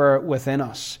God's Spirit within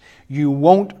us. You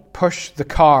won't push the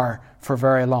car for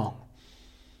very long.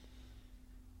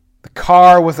 The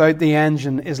car without the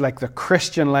engine is like the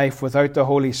Christian life without the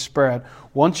Holy Spirit.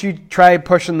 Once you try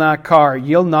pushing that car,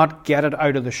 you'll not get it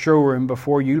out of the showroom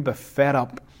before you'll be fed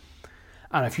up.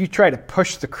 And if you try to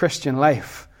push the Christian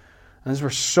life, and there's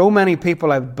where so many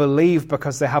people, I believe,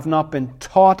 because they have not been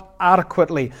taught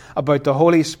adequately about the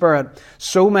Holy Spirit,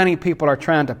 so many people are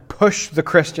trying to push the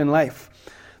Christian life.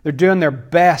 They're doing their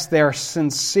best. They are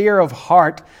sincere of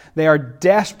heart. They are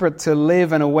desperate to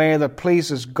live in a way that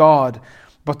pleases God,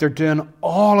 but they're doing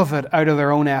all of it out of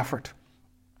their own effort.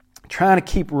 Trying to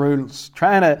keep rules,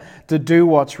 trying to do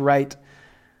what's right,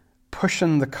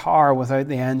 pushing the car without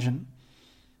the engine.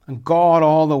 And God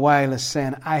all the while is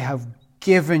saying, I have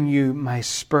given you my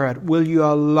Spirit. Will you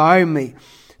allow me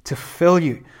to fill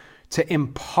you, to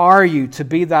empower you, to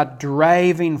be that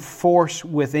driving force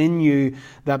within you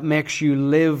that makes you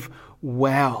live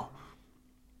well?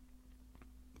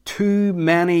 Too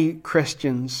many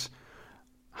Christians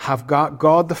have got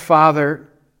God the Father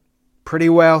pretty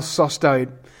well sussed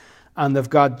out, and they've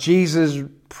got Jesus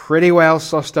pretty well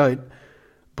sussed out,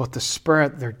 but the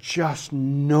Spirit, they're just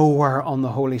nowhere on the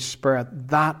Holy Spirit.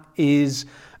 That is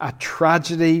a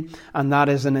tragedy, and that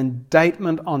is an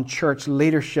indictment on church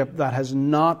leadership that has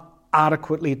not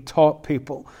adequately taught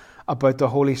people about the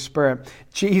Holy Spirit.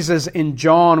 Jesus in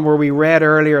John, where we read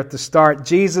earlier at the start,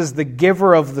 Jesus, the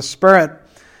giver of the Spirit,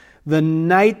 the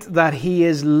night that he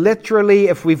is literally,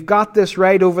 if we've got this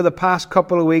right over the past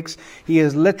couple of weeks, he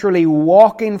is literally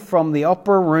walking from the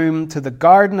upper room to the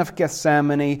Garden of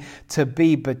Gethsemane to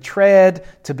be betrayed,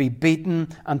 to be beaten,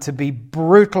 and to be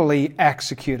brutally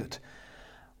executed.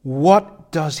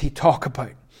 What does he talk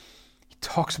about? He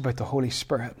talks about the Holy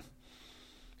Spirit. He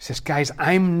says, guys,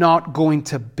 I'm not going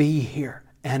to be here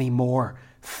anymore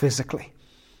physically.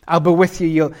 I'll be with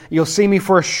you. You'll see me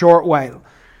for a short while.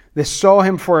 They saw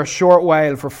him for a short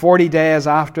while, for 40 days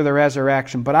after the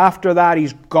resurrection. But after that,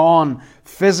 he's gone,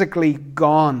 physically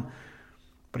gone.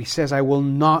 But he says, I will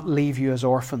not leave you as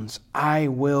orphans. I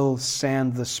will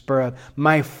send the Spirit.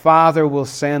 My Father will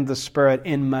send the Spirit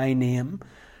in my name.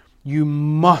 You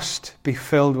must be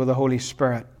filled with the Holy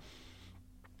Spirit.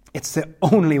 It's the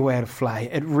only way to fly.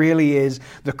 It really is.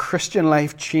 The Christian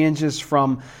life changes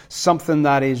from something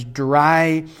that is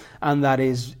dry and that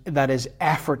is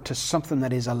effort to something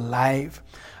that is alive.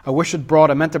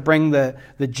 I meant to bring the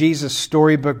Jesus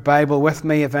Storybook Bible with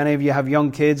me. If any of you have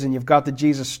young kids and you've got the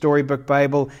Jesus Storybook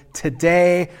Bible,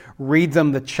 today read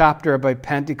them the chapter about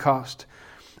Pentecost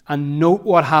and note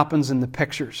what happens in the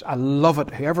pictures. I love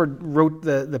it. Whoever wrote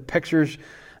the pictures,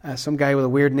 some guy with a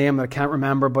weird name that I can't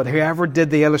remember, but whoever did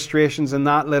the illustrations in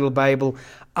that little Bible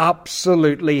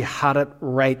absolutely had it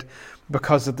right.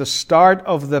 Because at the start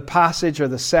of the passage or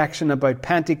the section about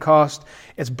Pentecost,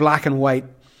 it's black and white.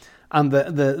 And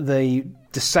the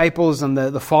disciples and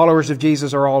the followers of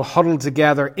Jesus are all huddled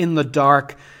together in the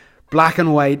dark, black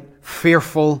and white,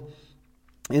 fearful,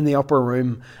 in the upper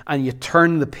room. And you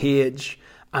turn the page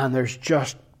and there's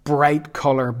just bright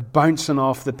colour bouncing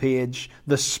off the page.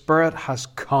 The Spirit has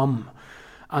come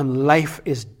and life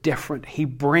is different. He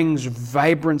brings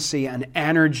vibrancy and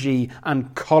energy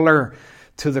and colour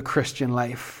to the Christian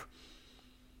life.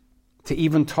 To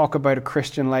even talk about a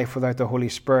Christian life without the Holy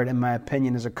Spirit, in my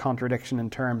opinion, is a contradiction in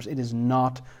terms. It is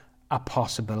not a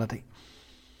possibility.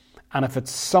 And if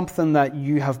it's something that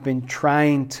you have been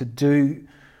trying to do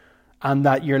and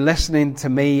that you're listening to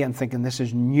me and thinking, this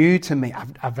is new to me,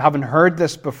 I haven't heard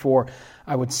this before,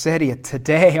 I would say to you,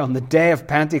 today, on the day of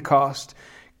Pentecost,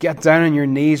 Get down on your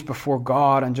knees before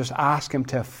God and just ask Him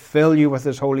to fill you with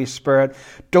His Holy Spirit.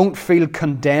 Don't feel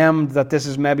condemned that this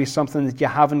is maybe something that you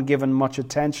haven't given much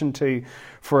attention to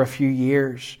for a few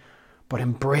years. But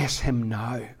embrace Him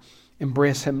now.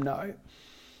 Embrace Him now.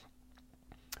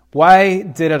 Why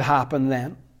did it happen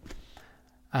then?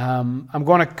 I'm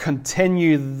going to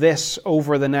continue this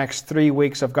over the next 3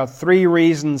 weeks. I've got 3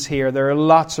 reasons here. There are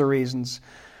lots of reasons.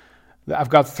 I've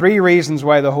got 3 reasons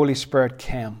why the Holy Spirit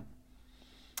came.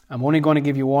 I'm only going to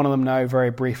give you one of them now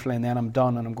very briefly, and then I'm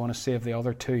done, and I'm going to save the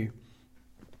other 2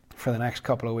 for the next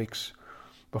couple of weeks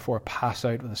before I pass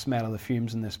out with the smell of the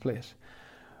fumes in this place.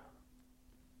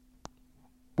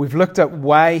 We've looked at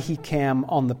why He came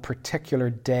on the particular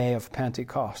day of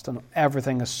Pentecost and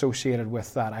everything associated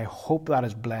with that. I hope that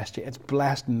has blessed you. It's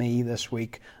blessed me this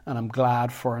week, and I'm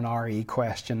glad for an RE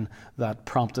question that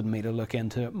prompted me to look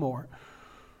into it more.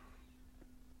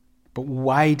 But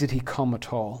why did He come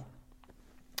at all?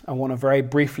 I want to very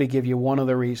briefly give you one of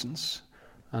the reasons,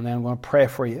 and then I'm going to pray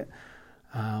for you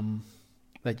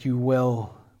that you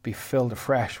will be filled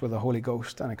afresh with the Holy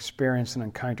Ghost and experience and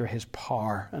encounter His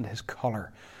power and His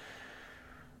colour.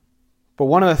 But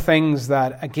one of the things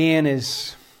that, again,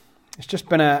 it's just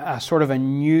been a sort of a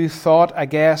new thought, I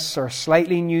guess, or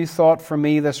slightly new thought for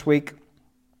me this week.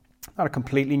 Not a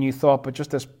completely new thought, but just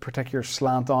this particular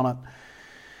slant on it,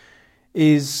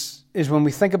 is when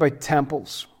we think about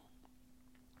temples.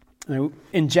 Now,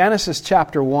 in Genesis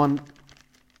chapter 1,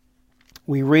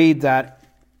 we read that,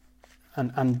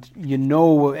 and you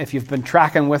know, if you've been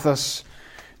tracking with us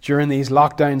during these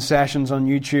lockdown sessions on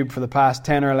YouTube for the past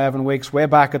 10 or 11 weeks, way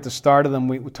back at the start of them,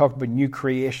 we talked about new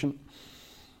creation.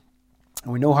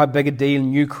 And we know how big a deal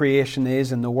new creation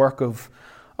is in the work of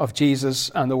Jesus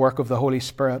and the work of the Holy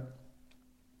Spirit.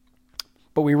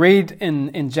 But we read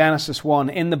in Genesis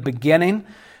 1, in the beginning,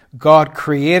 God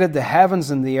created the heavens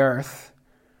and the earth.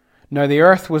 Now the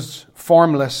earth was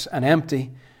formless and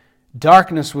empty.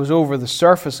 Darkness was over the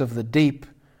surface of the deep,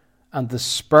 and the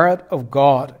Spirit of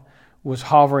God was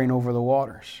hovering over the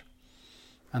waters.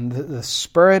 And the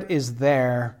Spirit is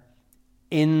there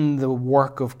in the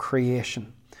work of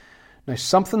creation. Now,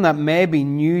 something that may be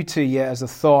new to you as a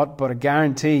thought, but I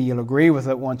guarantee you'll agree with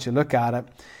it once you look at it,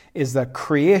 is that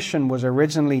creation was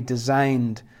originally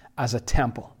designed as a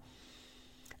temple.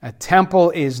 A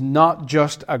temple is not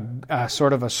just a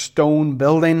sort of a stone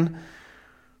building.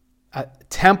 A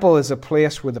temple is a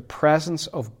place where the presence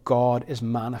of God is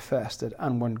manifested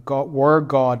and where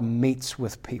God meets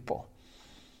with people.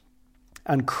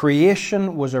 And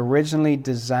creation was originally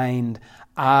designed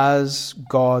as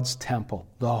God's temple,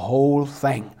 the whole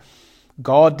thing.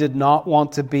 God did not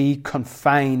want to be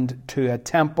confined to a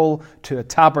temple, to a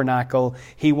tabernacle.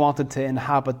 He wanted to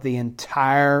inhabit the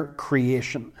entire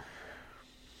creation.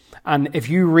 And if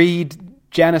you read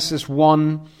Genesis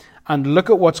 1 and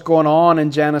look at what's going on in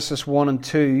Genesis 1 and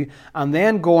 2, and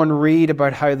then go and read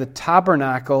about how the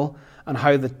tabernacle and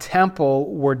how the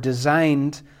temple were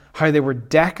designed, how they were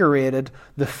decorated,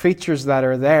 the features that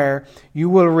are there,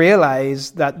 you will realize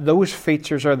that those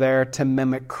features are there to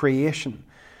mimic creation.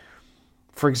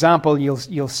 For example,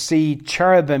 you'll see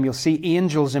cherubim, you'll see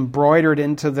angels embroidered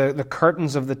into the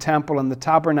curtains of the temple and the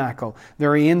tabernacle. There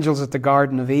are angels at the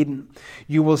Garden of Eden.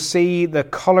 You will see the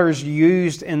colours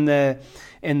used in the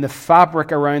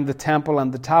fabric around the temple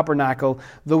and the tabernacle.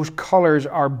 Those colours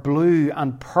are blue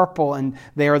and purple, and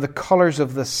they are the colours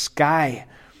of the sky.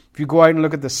 If you go out and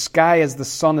look at the sky as the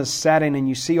sun is setting and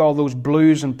you see all those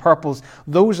blues and purples,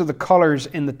 those are the colours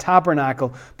in the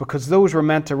tabernacle, because those were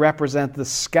meant to represent the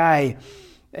sky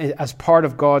as part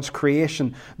of God's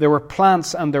creation. There were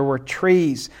plants and there were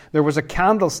trees. There was a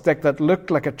candlestick that looked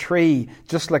like a tree,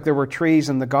 just like there were trees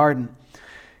in the garden.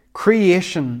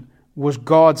 Creation was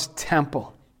God's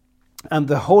temple, and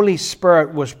the Holy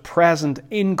Spirit was present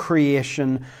in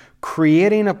creation,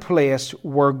 creating a place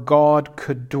where God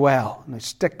could dwell. Now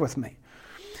stick with me.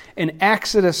 In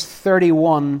Exodus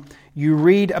 31, you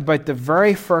read about the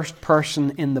very first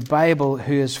person in the Bible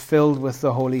who is filled with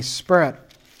the Holy Spirit.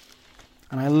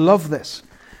 And I love this.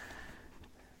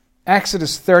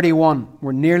 Exodus 31,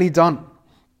 we're nearly done.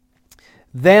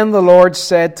 Then the Lord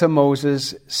said to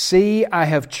Moses, "See, I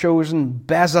have chosen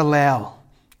Bezalel,"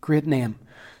 great name,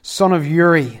 son of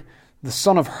Uri, the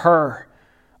son of Hur,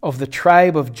 of the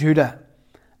tribe of Judah,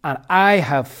 and I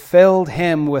have filled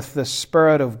him with the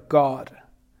Spirit of God,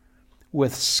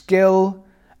 with skill,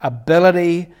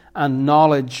 ability, and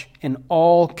knowledge in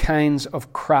all kinds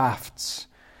of crafts,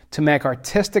 to make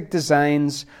artistic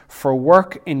designs, for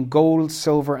work in gold,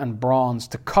 silver, and bronze,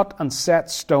 to cut and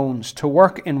set stones, to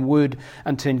work in wood,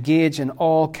 and to engage in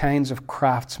all kinds of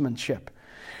craftsmanship.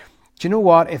 Do you know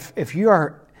what? If you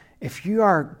are if you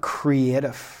are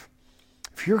creative,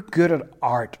 if you're good at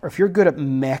art, or if you're good at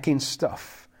making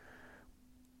stuff,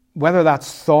 whether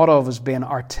that's thought of as being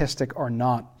artistic or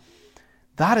not,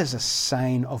 that is a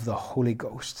sign of the Holy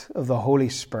Ghost, of the Holy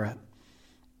Spirit.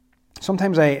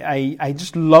 Sometimes I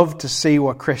just love to see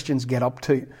what Christians get up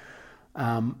to.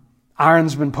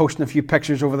 Aaron's been posting a few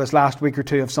pictures over this last week or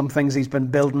two of some things he's been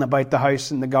building about the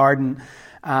house and the garden,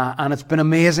 and it's been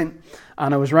amazing.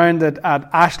 And I was round at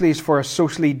Ashley's for a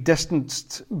socially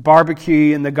distanced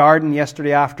barbecue in the garden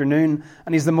yesterday afternoon,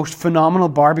 and he's the most phenomenal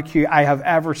barbecue I have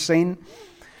ever seen.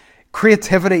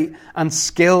 Creativity and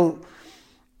skill,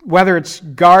 whether it's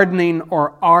gardening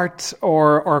or art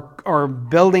or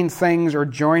building things or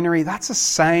joinery, that's a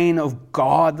sign of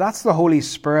God. That's the Holy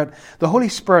Spirit. The Holy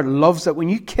Spirit loves it. When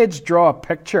you kids draw a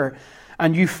picture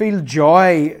and you feel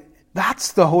joy,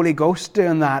 that's the Holy Ghost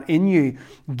doing that in you,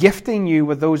 gifting you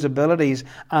with those abilities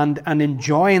and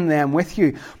enjoying them with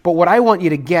you. But what I want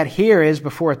you to get here is,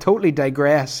 before I totally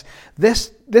digress, this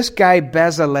guy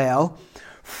Bezalel,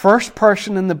 first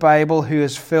person in the Bible who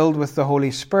is filled with the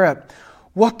Holy Spirit.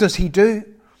 What does he do?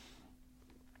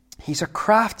 He's a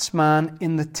craftsman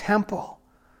in the temple.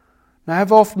 Now,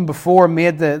 I've often before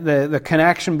made the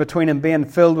connection between him being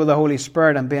filled with the Holy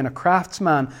Spirit and being a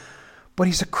craftsman, but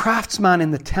he's a craftsman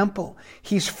in the temple.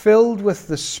 He's filled with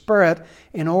the Spirit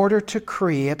in order to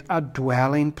create a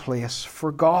dwelling place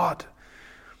for God.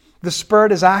 The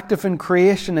Spirit is active in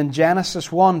creation in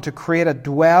Genesis 1 to create a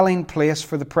dwelling place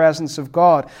for the presence of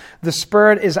God. The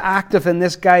Spirit is active in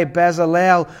this guy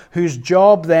Bezalel, whose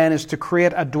job then is to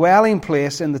create a dwelling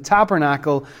place in the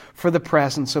tabernacle for the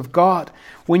presence of God.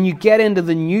 When you get into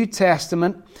the New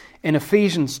Testament, in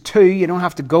Ephesians 2, you don't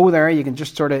have to go there, you can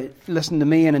just sort of listen to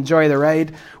me and enjoy the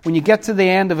ride. When you get to the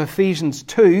end of Ephesians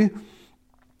 2,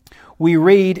 we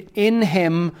read, "In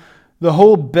Him the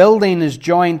whole building is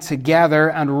joined together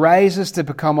and rises to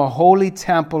become a holy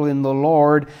temple in the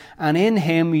Lord, and in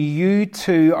Him you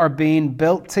two are being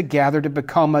built together to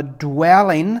become a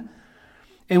dwelling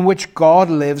in which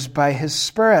God lives by His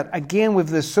Spirit." Again, with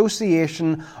the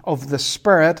association of the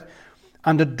Spirit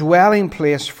and a dwelling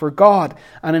place for God.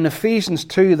 And in Ephesians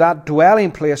 2, that dwelling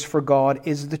place for God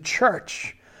is the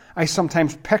church. I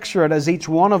sometimes picture it as each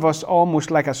one of us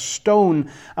almost like a stone,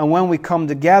 and when we come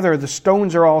together, the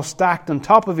stones are all stacked on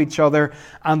top of each other,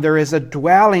 and there is a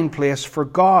dwelling place for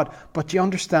God. But you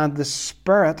understand, the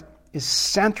Spirit is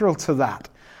central to that.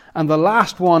 And the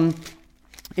last one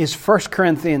is 1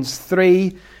 Corinthians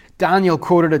 3. Daniel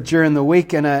quoted it during the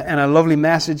week in a lovely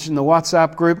message in the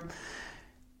WhatsApp group.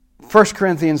 1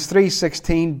 Corinthians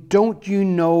 3:16, "Don't you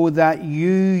know that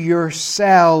you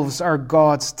yourselves are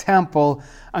God's temple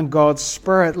and God's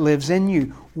Spirit lives in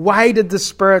you?" Why did the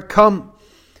Spirit come?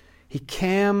 He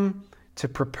came to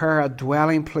prepare a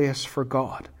dwelling place for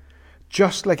God,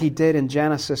 just like He did in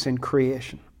Genesis in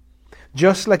creation.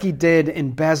 Just like He did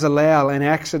in Bezalel in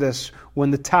Exodus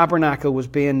when the tabernacle was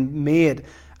being made,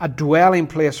 a dwelling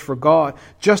place for God.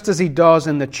 Just as He does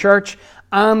in the church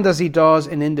and as He does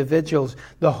in individuals.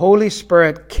 The Holy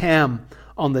Spirit came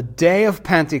on the day of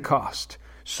Pentecost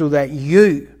so that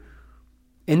you,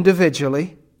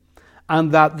 individually,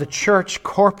 and that the church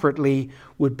corporately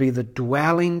would be the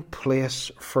dwelling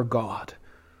place for God.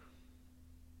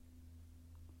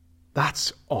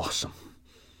 That's awesome.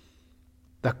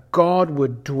 That God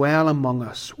would dwell among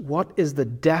us. What is the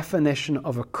definition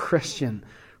of a Christian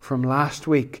from last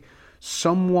week?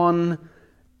 Someone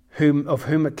of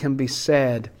whom it can be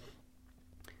said,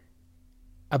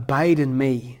 "Abide in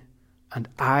me, and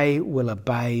I will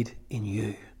abide in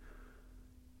you."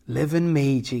 Live in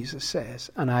me, Jesus says,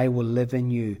 and I will live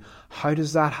in you. How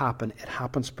does that happen? It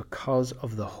happens because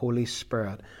of the Holy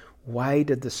Spirit. Why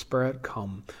did the Spirit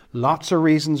come? Lots of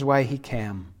reasons why He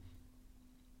came.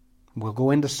 We'll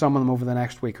go into some of them over the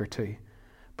next week or two.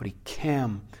 But He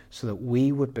came so that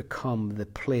we would become the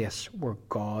place where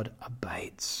God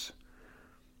abides.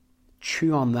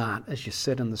 Chew on that as you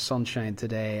sit in the sunshine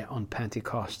today on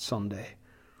Pentecost Sunday.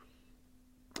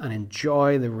 And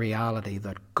enjoy the reality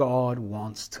that God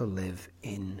wants to live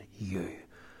in you.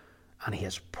 And He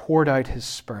has poured out His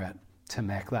Spirit to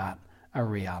make that a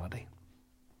reality.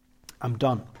 I'm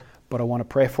done, but I want to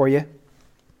pray for you.